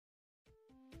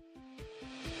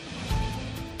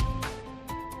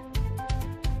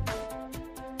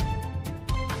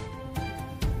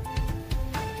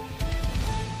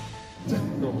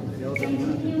Some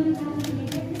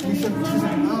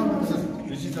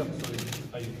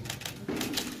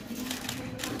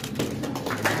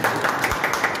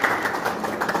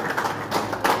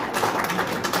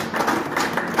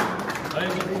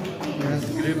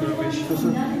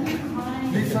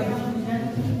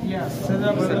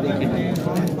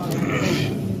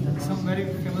very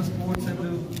famous quotes and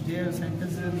their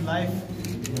sentences in life.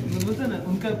 बोलते हैं ना,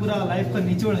 उनका पूरा लाइफ का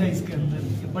निचोड़ है इसके अंदर.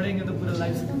 ये पढ़ेंगे तो पूरा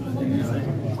लाइफ से.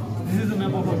 This is the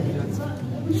map of our Gujarat.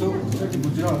 So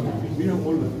Gujarat, we have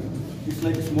all. It's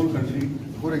like a small country.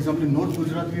 For example, in North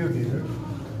Gujarat we have desert.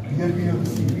 Here we have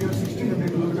sea. We have 1600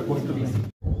 kilometer coastal line.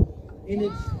 In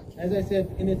its, as I said,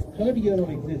 in its third year of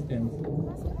existence,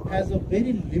 has a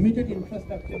very limited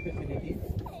infrastructure facility.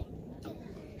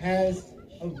 Has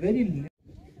a very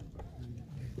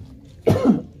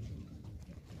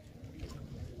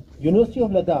University of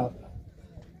Ladakh,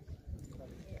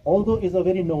 although is a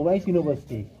very novice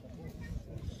university,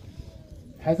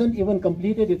 hasn't even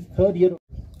completed its third year.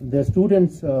 The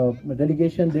students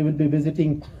delegation, they will be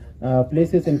visiting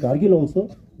places in Kargil also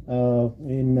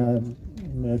in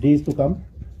days to come.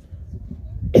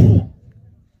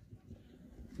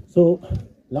 So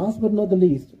last but not the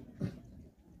least,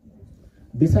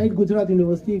 beside Gujarat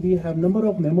University, we have number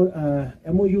of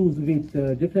MOUs with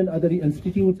different other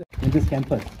institutes in this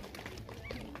campus.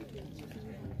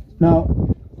 Now,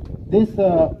 this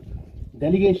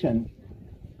delegation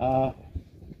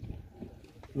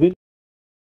will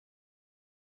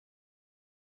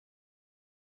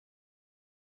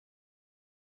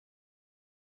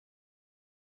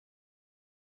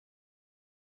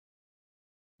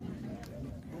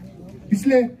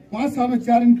पिछले 5 साल में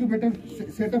 4 incubator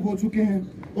setup हो चुके हैं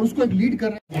और उसको एक lead कर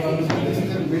रहे हैं.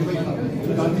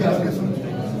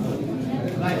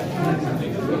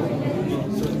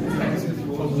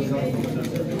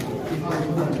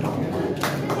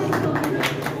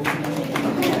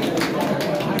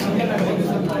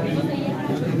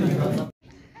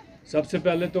 सबसे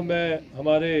पहले तो मैं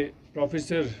हमारे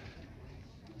प्रोफेसर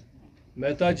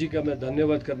मेहता जी का मैं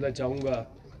धन्यवाद करना चाहूँगा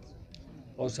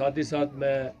और साथ ही साथ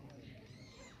मैं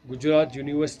गुजरात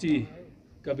यूनिवर्सिटी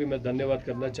का भी मैं धन्यवाद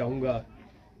करना चाहूँगा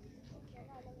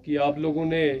कि आप लोगों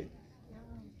ने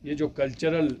ये जो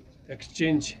कल्चरल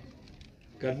एक्सचेंज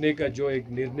करने का जो एक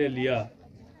निर्णय लिया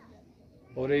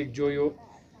और एक जो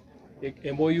एक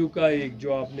MOU का एक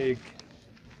जो आपने एक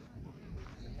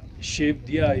शेप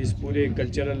दिया इस पूरे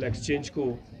कल्चरल एक्सचेंज को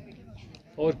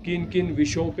और किन किन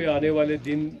विषयों पे आने वाले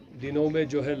दिनों में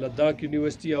जो है लद्दाख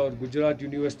यूनिवर्सिटी और गुजरात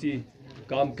यूनिवर्सिटी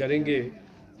काम करेंगे,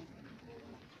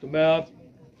 तो मैं आप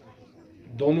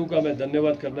दोनों का मैं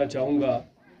धन्यवाद करना चाहूँगा.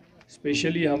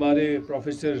 स्पेशली हमारे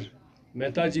प्रोफेसर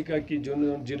मेहता जी का कि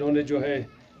जिन्होंने जो है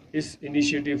इस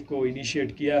इनिशिएटिव को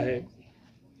इनिशिएट किया है.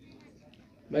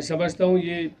 मैं समझता हूँ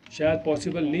ये शायद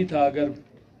पॉसिबल नहीं था अगर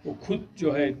वो खुद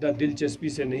जो है इतना दिलचस्पी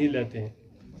से नहीं लेते हैं.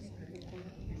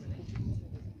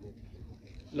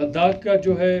 लद्दाख का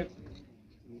जो है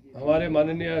हमारे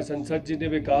माननीय संसद जी ने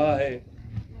भी कहा है,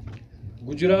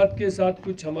 गुजरात के साथ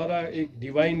कुछ हमारा एक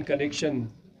डिवाइन कनेक्शन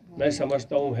मैं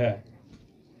समझता हूँ है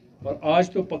और आज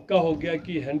तो पक्का हो गया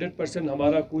कि 100%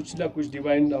 हमारा कुछ ना कुछ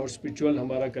डिवाइन और स्पिरिचुअल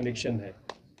हमारा कनेक्शन है.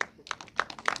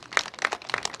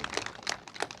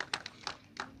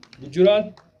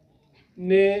 गुजरात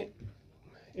ने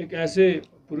एक ऐसे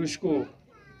पुरुष को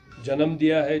जन्म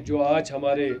दिया है जो आज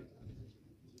हमारे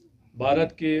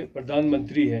भारत के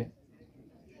प्रधानमंत्री हैं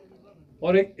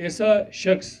और एक ऐसा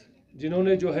शख्स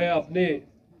जिन्होंने जो है अपने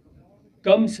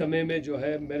कम समय में जो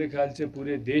है मेरे ख्याल से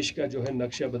पूरे देश का जो है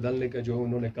नक्शा बदलने का जो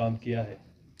उन्होंने काम किया है.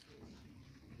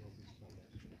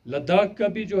 लद्दाख का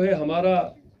भी जो है हमारा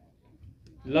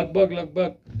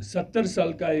लगभग 70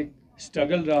 साल का एक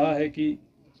स्ट्रगल रहा है कि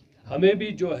हमें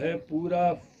भी जो है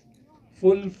पूरा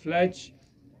फुल फ्लैज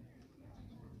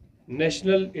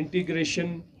नेशनल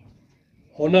इंटीग्रेशन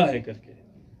होना है करके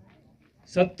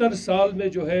 70 साल में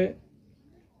जो है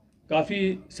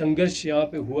काफ़ी संघर्ष यहाँ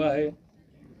पे हुआ है.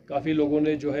 काफ़ी लोगों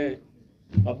ने जो है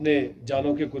अपने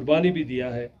जानों की कुर्बानी भी दिया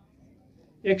है.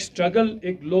 एक स्ट्रगल,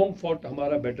 एक लॉन्ग फॉट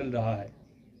हमारा बैटल रहा है.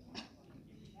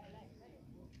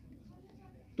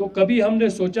 तो कभी हमने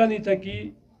सोचा नहीं था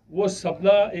कि वो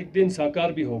सपना एक दिन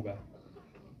साकार भी होगा.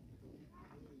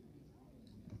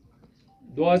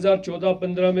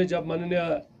 2014-15 में जब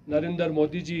माननीय नरेंद्र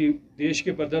मोदी जी देश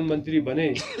के प्रधानमंत्री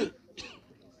बने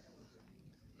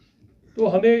तो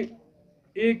हमें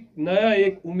एक नया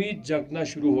एक उम्मीद जगना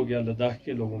शुरू हो गया लद्दाख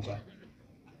के लोगों का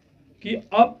कि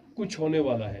अब कुछ होने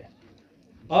वाला है,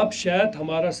 अब शायद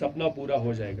हमारा सपना पूरा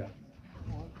हो जाएगा.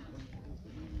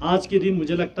 आज के दिन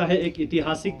मुझे लगता है एक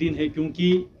ऐतिहासिक दिन है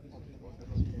क्योंकि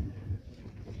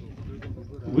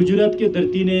गुजरात के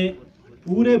धरती ने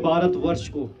पूरे भारतवर्ष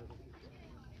को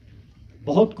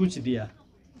बहुत कुछ दिया।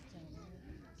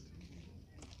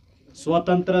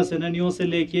 स्वतंत्रता सेनानियों से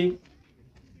लेके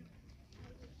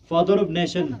father of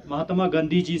nation Mahatma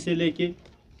Gandhi ji से लेके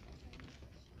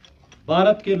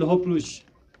भारत के लौह पुरुष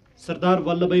सरदार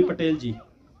वल्लभ भाई पटेल जी,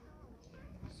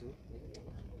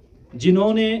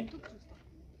 जिन्होंने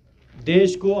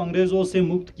देश को अंग्रेजों से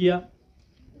मुक्त किया,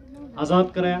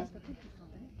 आज़ाद कराया,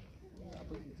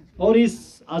 और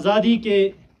इस आज़ादी के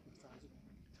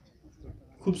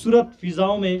खूबसूरत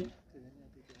फिजाओं में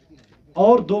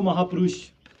और दो महापुरुष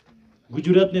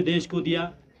गुजरात ने देश को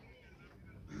दिया।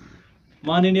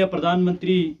 माननीय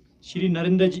प्रधानमंत्री श्री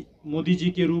नरेंद्र मोदी जी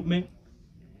के रूप में,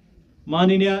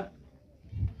 माननीय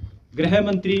गृह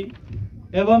मंत्री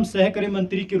एवं सहकारी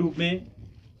मंत्री के रूप में,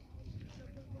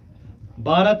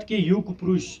 भारत के युग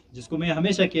पुरुष जिसको मैं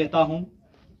हमेशा कहता हूं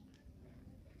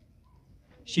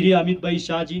श्री अमित भाई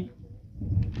शाह जी,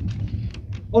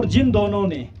 और जिन दोनों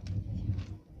ने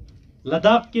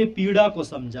लद्दाख के पीड़ा को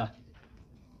समझा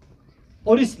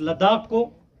और इस लद्दाख को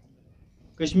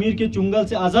कश्मीर के चुंगल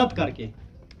से आज़ाद करके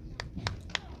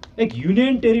एक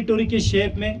यूनियन टेरिटरी के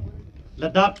शेप में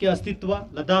लद्दाख के अस्तित्व,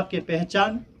 लद्दाख के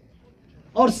पहचान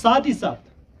और साथ ही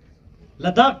साथ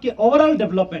लद्दाख के ओवरऑल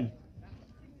डेवलपमेंट,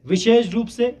 विशेष रूप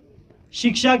से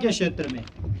शिक्षा के क्षेत्र में,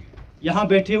 यहाँ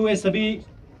बैठे हुए सभी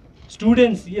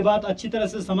स्टूडेंट्स ये बात अच्छी तरह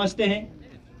से समझते हैं।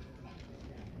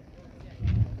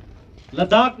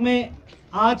 लद्दाख में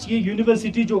आज ये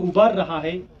यूनिवर्सिटी जो उभर रहा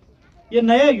है, ये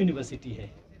नया यूनिवर्सिटी है।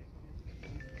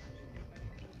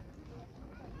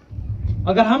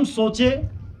 अगर हम सोचे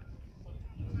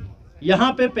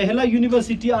यहाँ पे पहला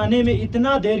यूनिवर्सिटी आने में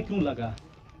इतना देर क्यों लगा,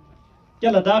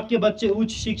 क्या लद्दाख के बच्चे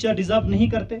उच्च शिक्षा डिजर्व नहीं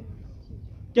करते?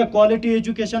 क्या क्वालिटी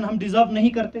एजुकेशन हम डिजर्व नहीं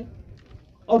करते?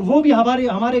 और वो भी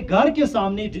हमारे घर के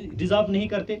सामने डिजर्व नहीं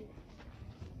करते?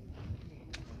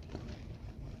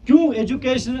 क्यों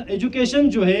एजुकेशन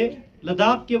जो है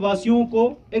लद्दाख के वासियों को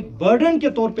एक बर्डन के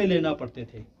तौर पे लेना पड़ते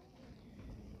थे?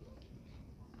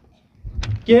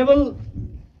 केवल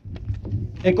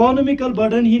इकोनॉमिकल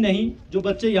बर्डन ही नहीं, जो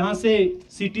बच्चे यहाँ से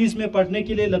सिटीज में पढ़ने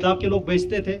के लिए लद्दाख के लोग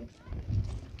भेजते थे,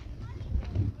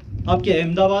 आपके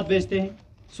अहमदाबाद भेजते हैं,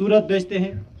 सूरत भेजते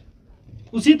हैं,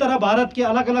 उसी तरह भारत के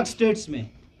अलग अलग स्टेट्स में,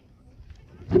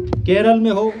 केरल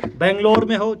में हो, बेंगलोर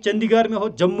में हो, चंडीगढ़ में हो,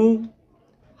 जम्मू,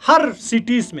 हर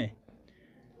सिटीज में,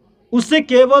 उससे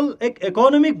केवल एक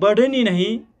इकोनॉमिक बर्डन ही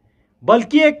नहीं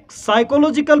बल्कि एक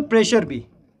साइकोलॉजिकल प्रेशर भी।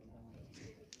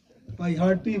 I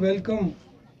heartily welcome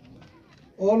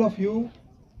all of you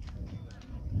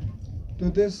to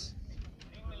this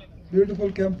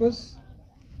beautiful campus,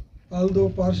 although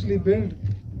partially built,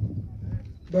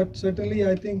 but certainly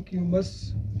I think you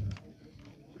must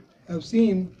have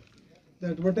seen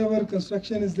that whatever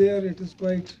construction is there, it is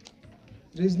quite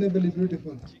reasonably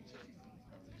beautiful.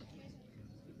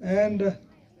 And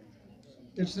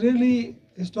it's really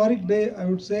historic day, I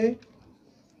would say,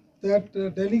 that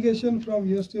delegation from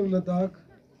University of Ladakh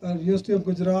or University of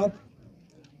Gujarat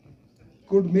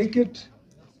could make it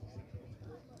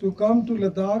to come to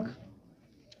Ladakh,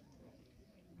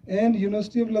 and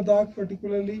University of Ladakh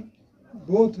particularly,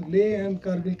 both Leh and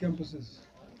Kargil campuses.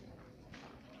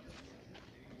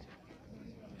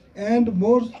 And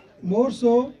more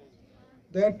so,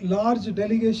 that large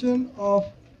delegation of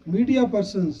media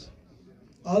persons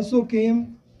also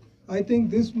came. I think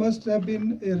this must have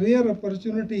been a rare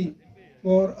opportunity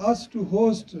for us to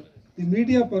host the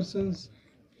media persons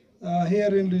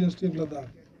here in the University of Ladakh.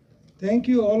 Thank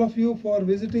you all of you for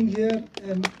visiting here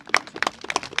and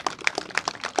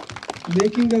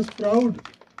making us proud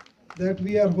that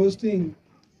we are hosting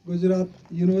Gujarat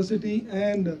University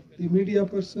and the media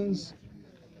persons.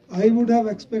 I would have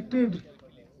expected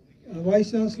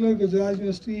Vice Chancellor Gujarat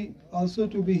University also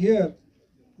to be here,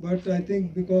 but I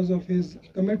think because of his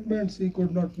commitments he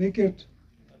could not make it.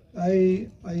 I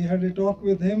had a talk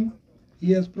with him.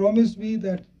 He has promised me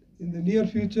that in the near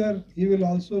future he will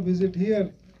also visit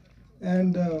here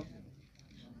and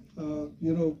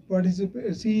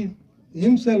participate, see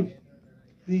himself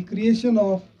the creation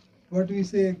of what we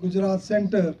say Gujarat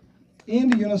Center in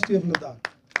the University of Ladakh.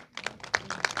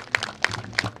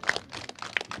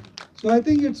 So I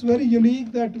think it's very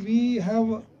unique that we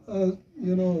have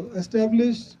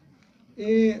established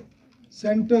a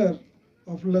center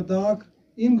of Ladakh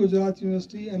in Gujarat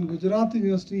University, and Gujarat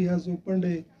University has opened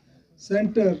a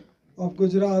center of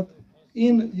Gujarat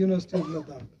in University of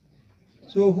Ladakh.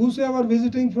 So whosoever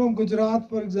visiting from Gujarat,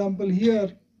 for example,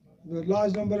 here, a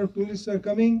large number of tourists are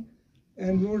coming,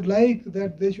 and we would like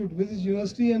that they should visit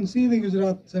university and see the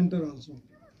Gujarat Center also.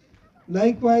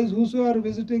 Likewise, whosoever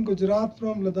visiting Gujarat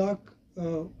from Ladakh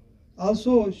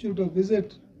also should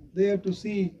visit there to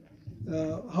see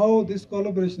how this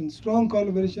collaboration, strong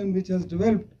collaboration which has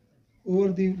developed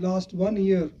over the last 1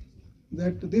 year,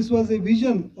 that this was a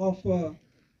vision of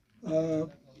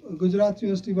Gujarat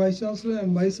University Vice Chancellor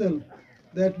and myself,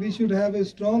 that we should have a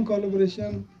strong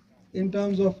collaboration in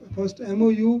terms of first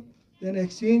MOU, then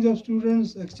exchange of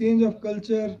students, exchange of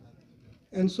culture,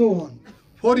 and so on.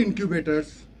 4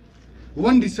 incubators,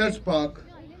 1 research park,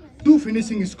 2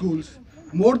 finishing schools,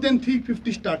 more than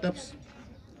 350 startups,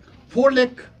 4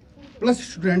 lakh plus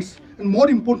students, and more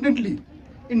importantly,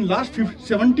 in last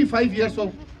 75 years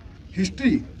of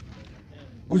history,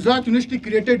 Gujarat University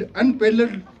created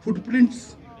unparalleled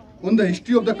footprints on the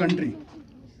history of the country,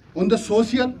 on the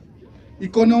social,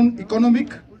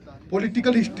 economic,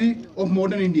 political history of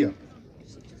modern India.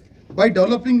 By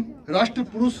developing Rashtra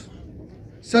Purush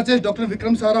such as Dr.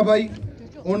 Vikram Sarabhai,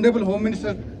 Honorable Home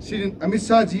Minister Shri Amit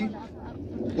Shah ji,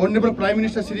 Honorable Prime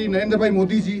Minister Shri Narendra Bhai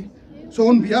Modi ji. So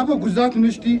on behalf of Gujarat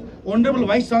University, Honorable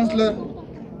Vice Chancellor,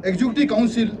 Executive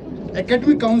Council,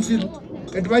 Academic Council,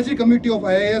 Advisory Committee of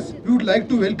IIS, we would like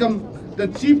to welcome the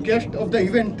chief guest of the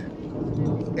event,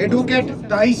 Advocate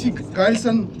Taisik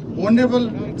Kailson, Honorable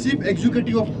Chief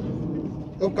Executive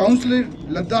of Council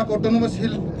Ladakh Autonomous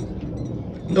Hill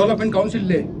Development Council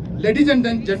Leh. Ladies and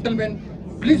gentlemen,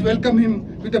 please welcome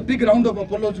him with a big round of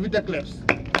applause with the claps.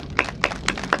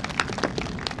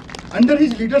 Under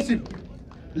his leadership,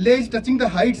 Leh is touching the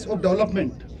heights of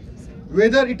development,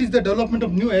 whether it is the development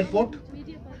of new airport,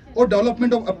 or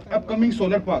development of upcoming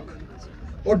solar park,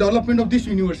 or development of this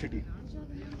university.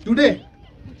 Today,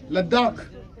 Ladakh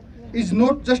is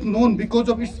not just known because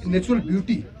of its natural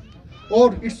beauty,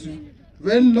 or its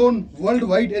well known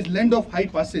worldwide as land of high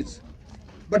passage,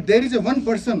 but there is a one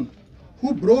person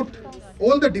who brought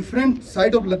all the different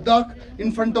side of Ladakh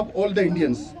in front of all the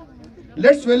Indians.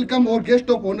 Let's welcome our guest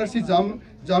of honor, Shri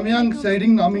Jamyang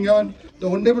Sairing Namingyan, the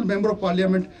Honorable Member of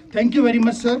Parliament. Thank you very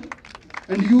much, sir.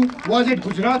 And you was at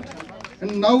Gujarat,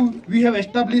 and now we have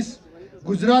established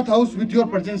Gujarat House with your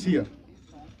presence here.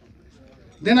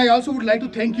 Then I also would like to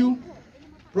thank you,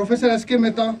 Professor S.K.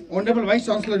 Mehta, Honorable Vice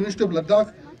Chancellor, University of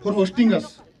Ladakh, for hosting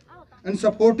us and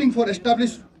supporting for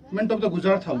establishment of the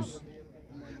Gujarat House.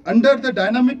 Under the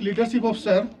dynamic leadership of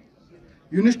Sir,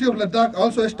 University of Ladakh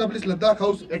also established Ladakh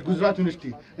House at Gujarat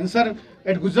University. And sir,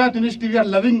 at Gujarat University we are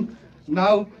loving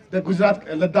now the Gujarat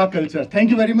Ladakh culture. Thank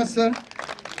you very much, sir.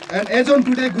 And as on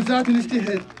today, Gujarat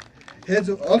University has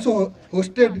also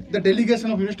hosted the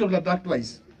delegation of University of Ladakh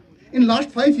twice. In last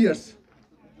 5 years,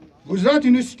 Gujarat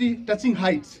University touching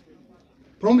heights,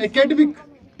 from academic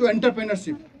to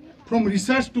entrepreneurship, from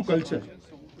research to culture.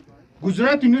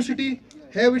 Gujarat University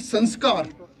have its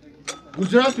sanskar.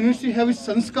 Gujarat University have its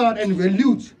sanskar and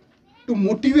values to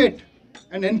motivate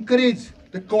and encourage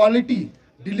the quality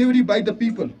delivery by the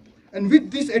people. And with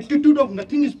this attitude of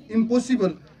nothing is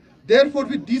impossible, therefore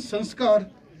with these sanskar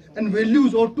and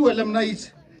values, our 2 alumni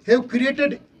have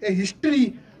created a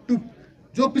history to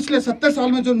जो पिछले 70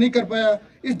 साल में जो नहीं कर पाया,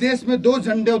 इस देश में 2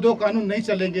 झंडे और 2 कानून नहीं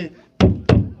चलेंगे.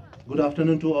 Good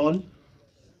afternoon to all.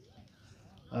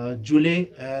 Jule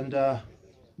and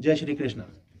Jai Shri Krishna.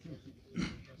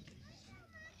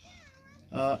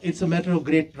 It's a matter of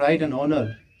great pride and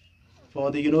honor for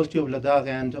the University of Ladakh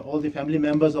and all the family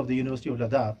members of the University of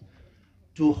Ladakh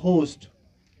to host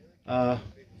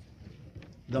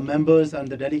the members and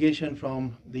the delegation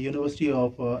from the University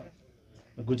of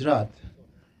Gujarat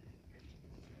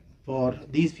for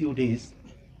these few days.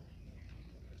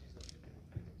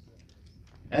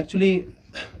 Actually,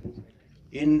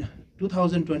 in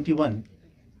 2021,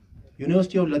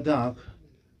 University of Ladakh,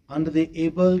 under the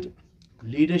abled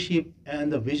leadership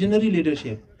and the visionary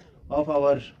leadership of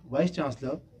our Vice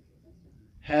Chancellor,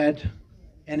 had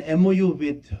an MOU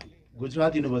with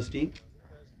Gujarat University,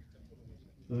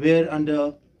 where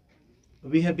under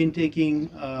we have been taking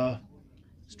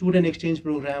student exchange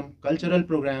program, cultural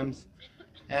programs,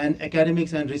 and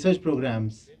academics and research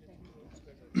programs.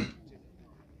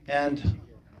 And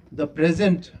the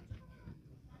present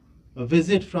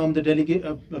visit from the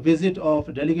visit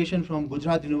of delegation from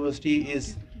Gujarat University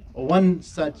is one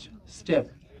such step.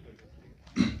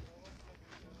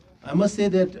 I must say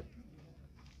that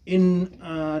in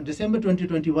December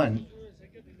 2021,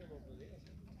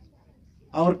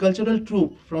 our cultural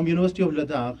troupe from University of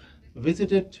Ladakh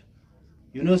visited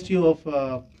University of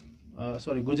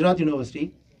Gujarat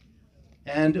University,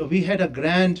 and we had a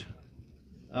grand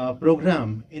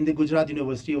program in the Gujarat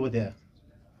University over there,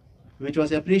 which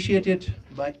was appreciated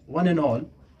by one and all.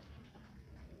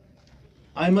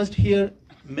 I must here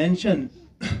mention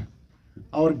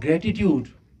our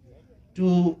gratitude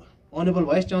to Honorable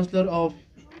Vice Chancellor of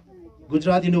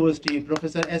Gujarat University,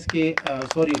 Professor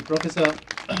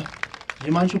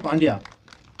Himanshu Pandya,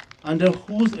 under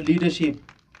whose leadership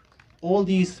all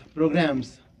these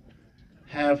programs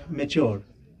have matured.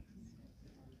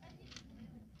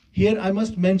 Here I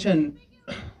must mention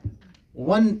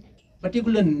one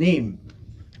particular name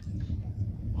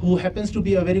who happens to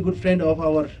be a very good friend of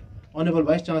our Honorable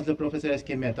Vice Chancellor Professor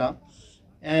S.K. Mehta,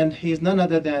 and he is none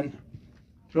other than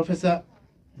Professor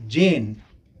Jain,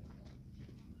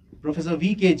 Professor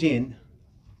V.K. Jain,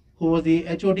 who was the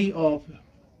HOD of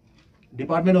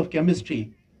Department of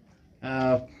Chemistry,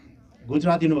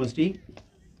 Gujarat University,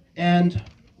 and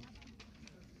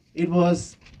it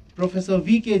was Professor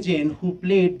V.K. Jain who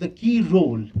played the key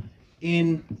role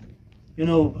in,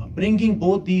 bringing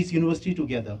both these universities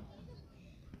together.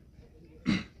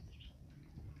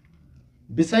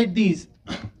 Beside these,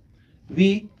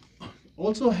 we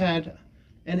also had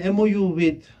an MOU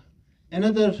with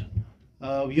another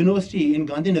university in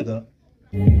Gandhinagar.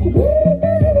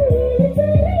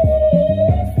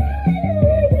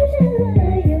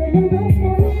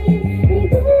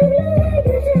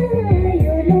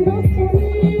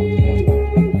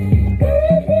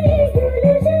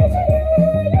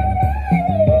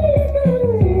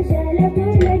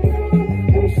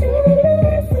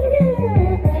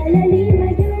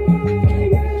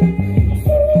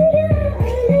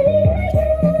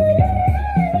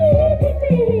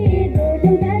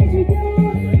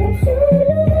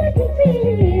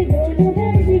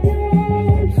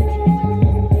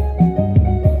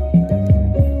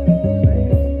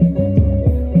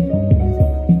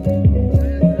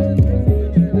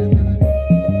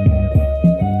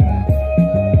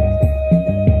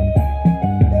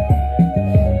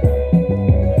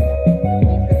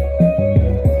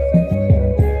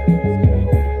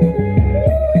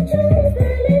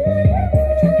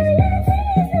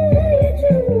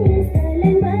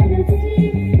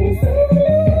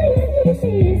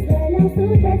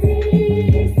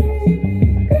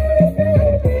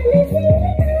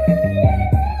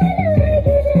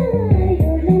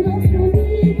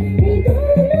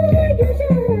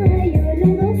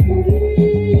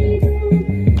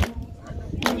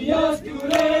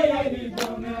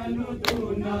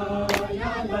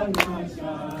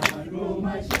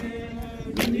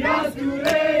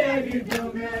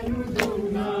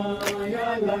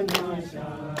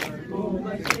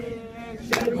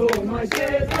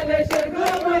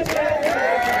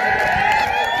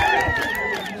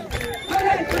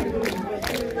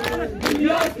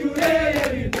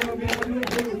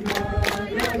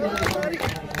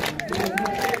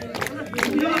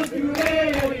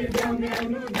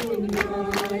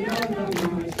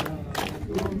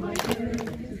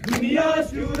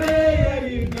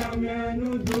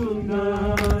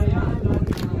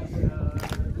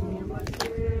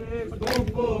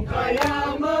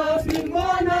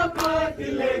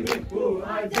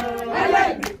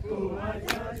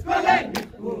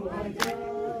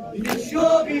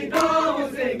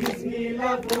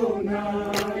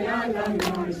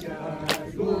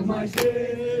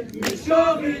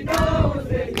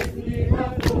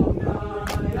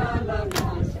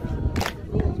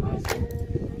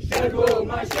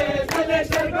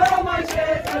 Shargo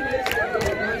mashe,